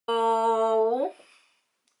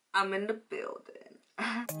I'm in the building.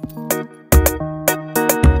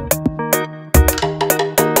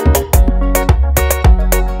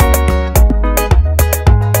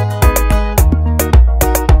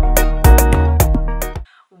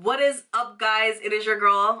 What is up, guys? It is your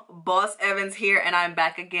girl Boss Evans here, and I'm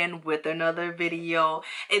back again with another video.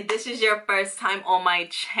 If this is your first time on my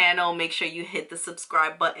channel, make sure you hit the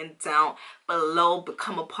subscribe button down below,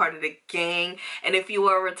 become a part of the gang. And if you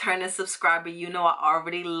are a returning subscriber, you know I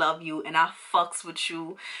already love you and I fucks with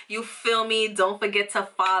you. You feel me? Don't forget to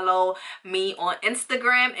follow me on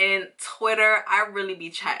Instagram and Twitter. I really be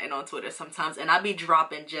chatting on Twitter sometimes, and I be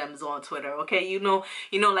dropping gems on Twitter, okay? You know,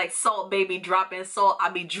 like Salt Baby dropping salt, I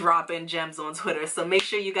be dropping gems on Twitter. So make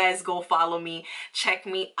sure you guys go follow me, check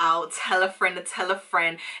me out, tell a friend to tell a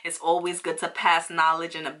friend. It's always good to pass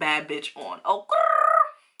knowledge and a bad bitch on. Okay.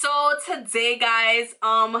 So today, guys,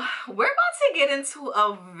 we're about to get into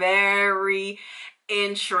a very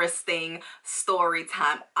interesting story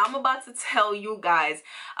time. I'm about to tell you guys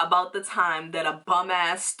about the time that a bum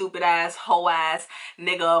ass, stupid ass, hoe ass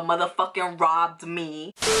nigga motherfucking robbed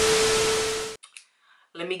me.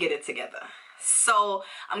 Let me get it together. So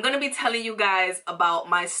I'm gonna be telling you guys about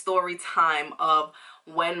my story time of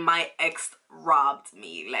when my ex robbed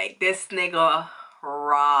me. Like, this nigga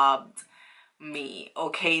robbed me,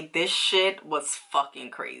 okay? This shit was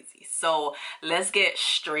fucking crazy. So let's get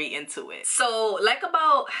straight into it. So like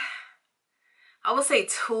about, I would say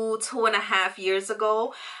 2.5 years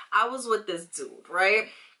ago, I was with this dude, right?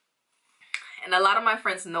 And a lot of my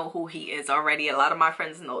friends know who he is already. A lot of my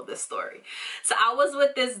friends know this story. So I was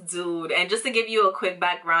with this dude, and just to give you a quick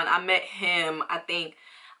background, I met him, I think,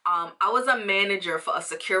 I was a manager for a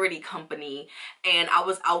security company, and I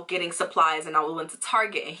was out getting supplies, and I went to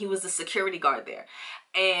Target, and he was the security guard there.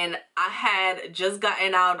 And I had just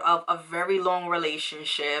gotten out of a very long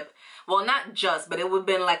relationship. Well, not just, but it would have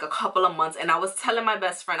been like a couple of months. And I was telling my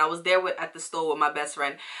best friend, I was there at the store with my best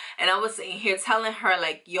friend, and I was sitting here telling her,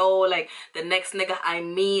 like, yo, like, the next nigga I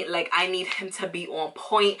meet, like, I need him to be on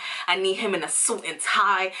point. I need him in a suit and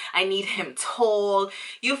tie. I need him tall.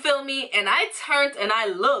 You feel me? And I turned and I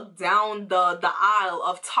looked down the aisle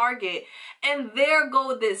of Target, and there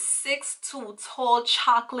go this 6'2" tall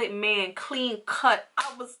chocolate man, clean cut.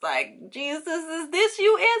 I was like, Jesus, is this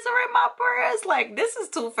you answering my prayers? Like, this is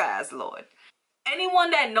too fast, Lord. Anyone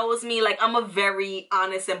that knows me, like, I'm a very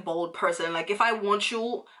honest and bold person. Like, if I want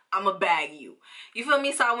you, I'ma bag you. You feel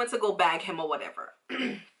me? So I went to go bag him or whatever.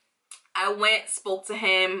 I went, spoke to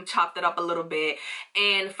him, chopped it up a little bit,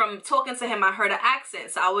 and from talking to him, I heard an accent.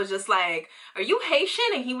 So I was just like, are you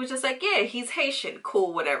Haitian? And he was just like, yeah, he's Haitian.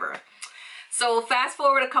 Cool, whatever. So fast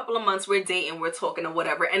forward a couple of months, we're dating, we're talking or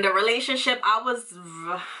whatever. And the relationship, I was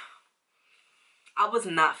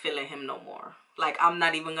not feeling him no more. Like, I'm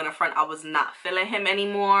not even gonna front, I was not feeling him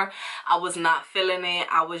anymore. I was not feeling it.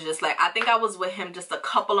 I was just like, I think I was with him just a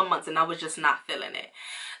couple of months, and I was just not feeling it.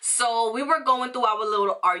 So we were going through our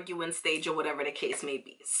little arguing stage or whatever the case may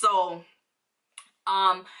be. So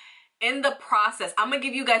in the process, I'm gonna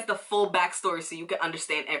give you guys the full backstory so you can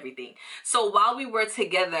understand everything. So while we were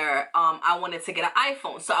together, I wanted to get an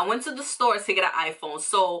iPhone. So I went to the store to get an iPhone.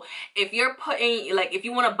 So if you're putting, like, if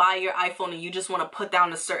you want to buy your iPhone and you just want to put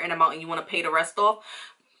down a certain amount and you want to pay the rest off,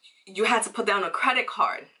 you had to put down a credit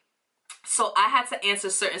card. So I had to answer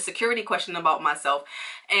certain security questions about myself,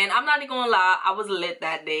 and I'm not even gonna lie, I was lit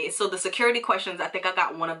that day. So the security questions, I think I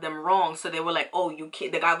got one of them wrong. So they were like, oh, you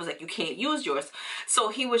can't, the guy was like, you can't use yours. So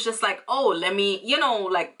he was just like, oh, let me, you know,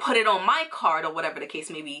 like, put it on my card or whatever the case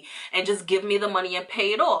may be, and just give me the money and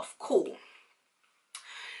pay it off. Cool.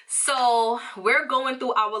 So we're going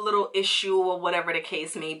through our little issue or whatever the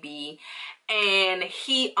case may be, and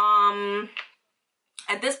he,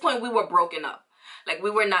 at this point we were broken up. Like,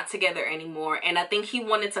 we were not together anymore, and I think he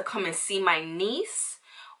wanted to come and see my niece,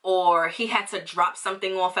 or he had to drop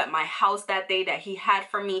something off at my house that day that he had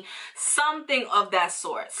for me, something of that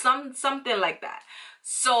sort, something like that.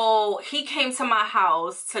 So he came to my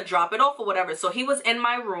house to drop it off or whatever. So he was in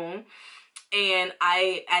my room, and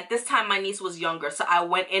at this time my niece was younger, so I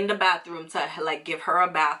went in the bathroom to, like, give her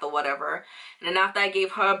a bath or whatever. And then after I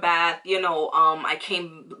gave her a bath, you know,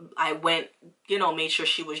 I went, you know, made sure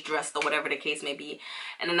she was dressed or whatever the case may be,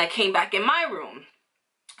 and then I came back in my room.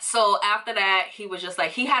 So after that, he was just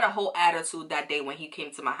like, he had a whole attitude that day when he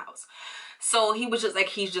came to my house. So he was just like,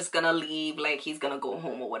 he's just gonna leave, like, he's gonna go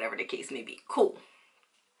home or whatever the case may be. Cool.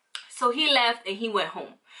 So he left and he went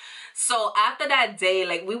home. So after that day,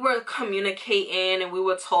 like, we were communicating and we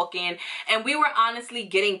were talking, and we were honestly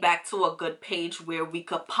getting back to a good page where we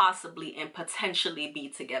could possibly and potentially be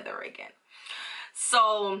together again.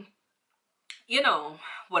 So, you know,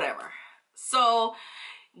 whatever. So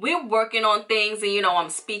we're working on things, and you know, I'm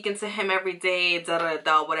speaking to him every day, da da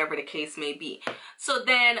da, whatever the case may be. So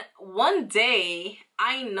then one day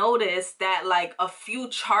I noticed that like a few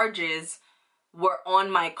charges were on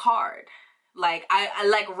my card. Like I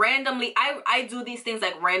like randomly, I do these things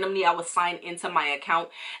like randomly. I would sign into my account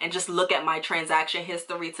and just look at my transaction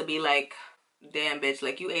history to be like, damn bitch,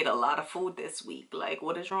 like you ate a lot of food this week, like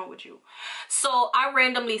what is wrong with you? So I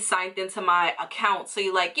randomly signed into my account, so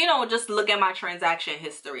you like, you know, just look at my transaction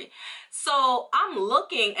history. So I'm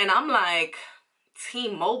looking and I'm like,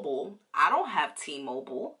 T-Mobile, I don't have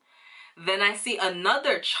T-Mobile. Then I see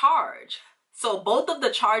another charge. So both of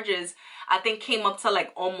the charges I think came up to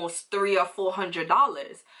like almost $300 or $400.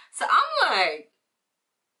 So I'm like,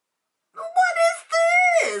 what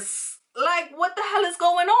is this? Like, what the hell is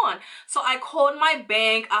going on? So I called my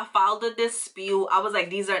bank. I filed a dispute. I was like,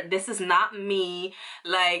 this is not me.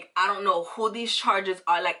 Like, I don't know who these charges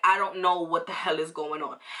are. Like, I don't know what the hell is going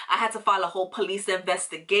on. I had to file a whole police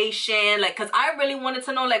investigation. Like, because I really wanted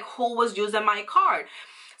to know, like, who was using my card.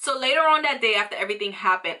 So later on that day, after everything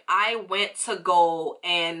happened, I went to go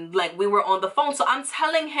and like we were on the phone. So I'm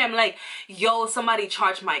telling him like, yo, somebody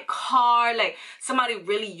charged my card. Like somebody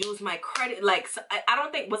really used my credit. Like, I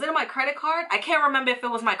don't think, was it my credit card? I can't remember if it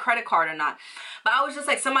was my credit card or not. But I was just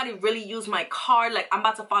like, somebody really used my card. Like I'm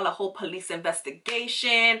about to file a whole police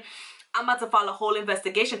investigation. I'm about to file a whole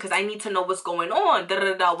investigation because I need to know what's going on. Da,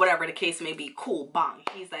 da, da, whatever the case may be. Cool, bang.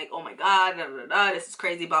 He's like, oh my God, da, da, da, this is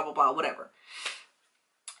crazy, blah, blah, blah, whatever.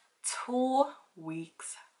 2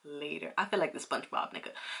 weeks later, I feel like the SpongeBob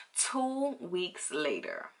nigga. 2 weeks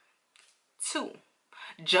later,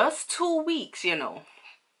 just 2 weeks, you know,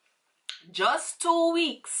 just 2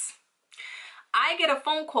 weeks, I get a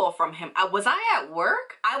phone call from him. Was I at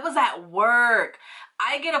work? I was at work.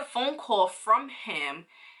 I get a phone call from him.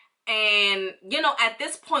 And, you know, at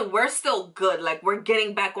this point, we're still good. Like, we're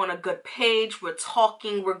getting back on a good page. We're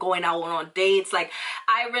talking. We're going out on dates. Like,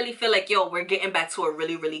 I really feel like, yo, we're getting back to a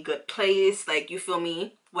really, really good place. Like, you feel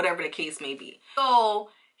me? Whatever the case may be.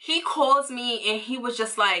 So, he calls me and he was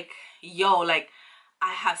just like, yo, like,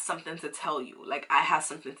 I have something to tell you. Like, I have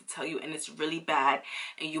something to tell you and it's really bad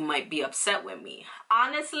and you might be upset with me.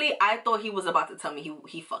 Honestly, I thought he was about to tell me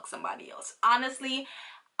he fucked somebody else. Honestly,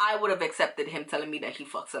 I would have accepted him telling me that he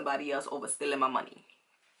fucked somebody else over stealing my money.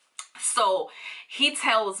 So he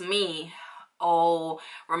tells me, oh,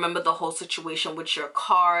 remember the whole situation with your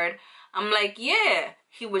card? I'm like, yeah.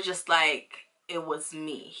 He was just like, it was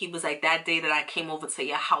me. He was like, that day that I came over to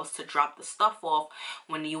your house to drop the stuff off,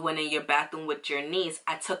 when you went in your bathroom with your niece,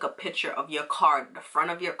 I took a picture of your card, the front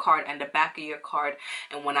of your card and the back of your card.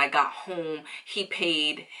 And when I got home, he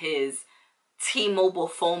paid his T-Mobile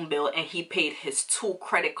phone bill and he paid his 2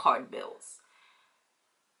 credit card bills.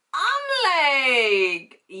 I'm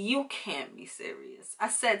like, you can't be serious. I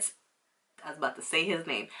was about to say his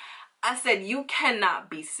name. I said, you cannot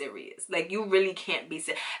be serious. Like, you really can't be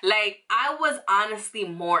serious. Like, I was honestly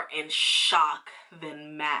more in shock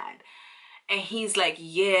than mad. And he's like,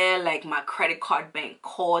 yeah, like my credit card bank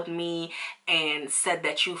called me and said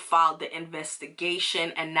that you filed the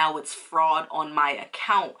investigation and now it's fraud on my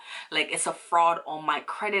account. Like, it's a fraud on my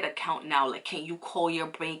credit account now. Like, can you call your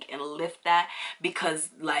bank and lift that? Because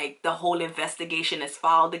like the whole investigation is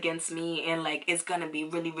filed against me and like it's gonna be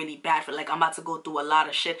really, really bad for like I'm about to go through a lot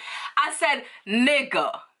of shit. I said,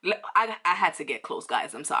 nigga. I had to get close,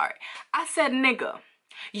 guys. I'm sorry. I said, nigga,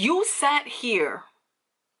 you sat here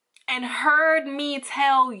and heard me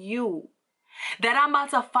tell you that I'm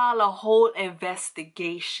about to file a whole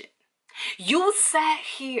investigation. You sat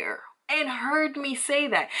here and heard me say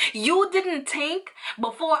that. You didn't think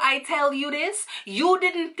before I tell you this, you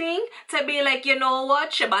didn't think to be like, you know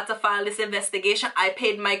what, she about to file this investigation. I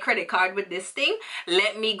paid my credit card with this thing.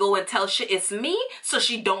 Let me go and tell she it's me so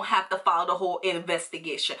she don't have to file the whole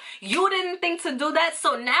investigation. You didn't think to do that.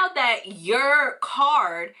 So now that your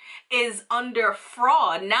card is under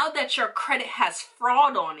fraud, now that your credit has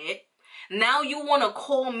fraud on it, now you want to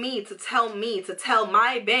call me to tell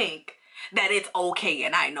my bank that it's okay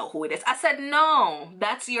and I know who it is. I said, no,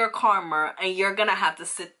 that's your karma and you're gonna have to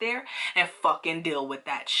sit there and fucking deal with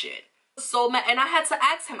that shit. So mad. And I had to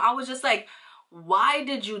ask him, I was just like, why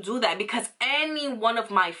did you do that? Because any one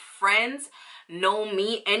of my friends know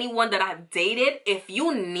me, anyone that I've dated, if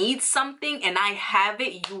you need something and I have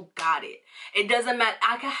it, you got it. It doesn't matter.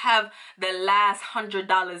 I could have the last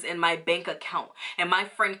 $100 in my bank account and my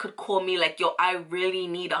friend could call me like, yo, I really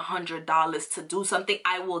need $100 to do something.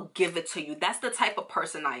 I will give it to you. That's the type of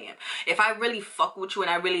person I am. If I really fuck with you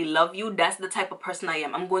and I really love you, that's the type of person I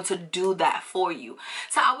am. I'm going to do that for you.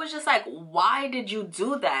 So I was just like, why did you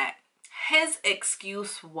do that? His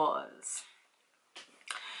excuse was,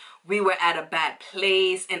 we were at a bad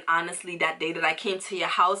place. And honestly, that day that I came to your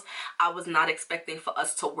house, I was not expecting for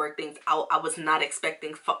us to work things out. I was not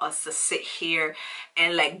expecting for us to sit here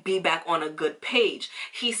and like be back on a good page.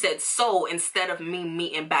 He said, so instead of me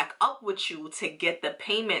meeting back up with you to get the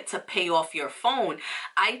payment to pay off your phone,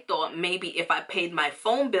 I thought maybe if I paid my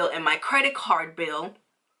phone bill and my credit card bill,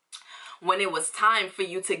 when it was time for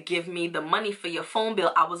you to give me the money for your phone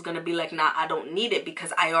bill, I was going to be like, nah, I don't need it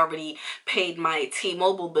because I already paid my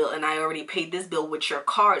T-Mobile bill and I already paid this bill with your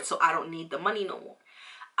card, so I don't need the money no more.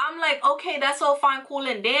 I'm like, okay, that's all fine, cool,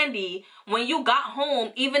 and dandy. When you got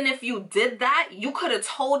home, even if you did that, you could have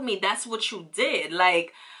told me that's what you did.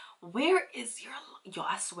 Like, where is your... Yo,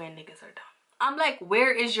 I swear niggas are dumb. I'm like,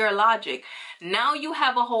 where is your logic? Now you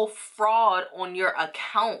have a whole fraud on your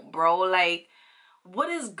account, bro. Like,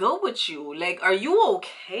 what is good with you? Like, are you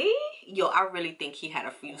okay? Yo, I really think he had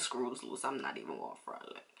a few screws loose. I'm not even going for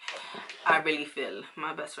it. Like, I really feel...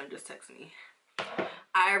 My best friend just texted me.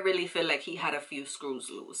 I really feel like he had a few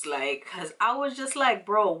screws loose. Like, because I was just like,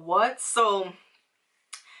 bro, what? So,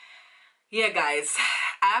 yeah, guys.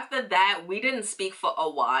 After that, we didn't speak for a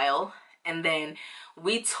while. And then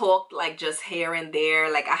we talked, like, just here and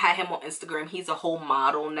there. Like, I had him on Instagram. He's a whole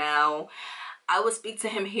model now. I would speak to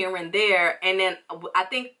him here and there, and then I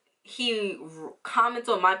think he commented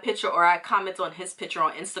on my picture, or I commented on his picture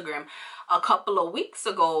on Instagram a couple of weeks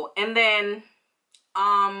ago, and then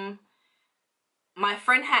my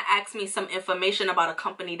friend had asked me some information about a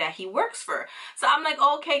company that he works for. So I'm like,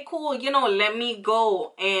 okay, cool, you know, let me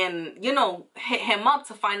go and, you know, hit him up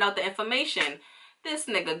to find out the information. This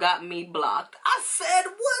nigga got me blocked. I said,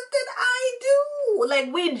 what did I do?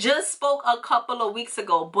 Like, we just spoke a couple of weeks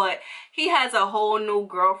ago, but he has a whole new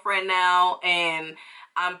girlfriend now, and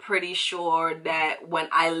I'm pretty sure that when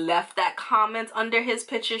I left that comment under his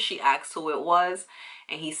picture, she asked who it was,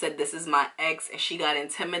 and he said, this is my ex, and she got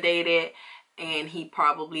intimidated, and he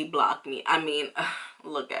probably blocked me. I mean,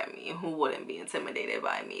 look at me. Who wouldn't be intimidated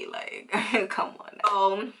by me? Like, come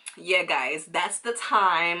on. Yeah, guys, that's the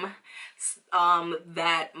time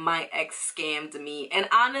that my ex scammed me. And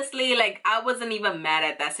honestly, like, I wasn't even mad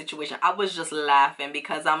at that situation. I was just laughing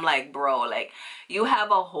because I'm like, bro, like, you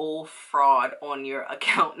have a whole fraud on your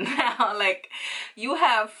account now. Like, you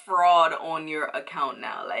have fraud on your account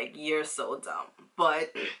now. Like, you're so dumb.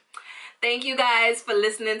 But thank you guys for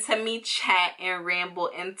listening to me chat and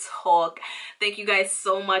ramble and talk. Thank you guys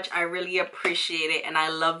so much. I really appreciate it, and I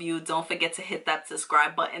love you. Don't forget to hit that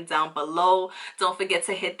subscribe button down below. Don't forget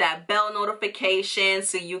to hit that bell notification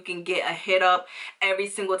so you can get a hit up every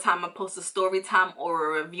single time I post a story time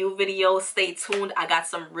or a review video. Stay tuned. I got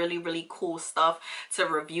some really cool stuff to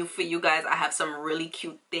review for you guys. I have some really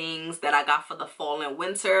cute things that I got for the fall and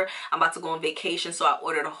winter. I'm about to go on vacation, so I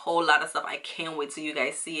ordered a whole lot of stuff. I can't wait till you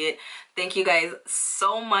guys see it. Thank you guys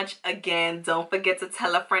so much again. Don't forget to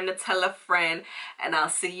tell a friend to tell a friend, and I'll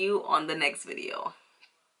see you on the next video.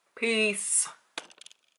 Peace.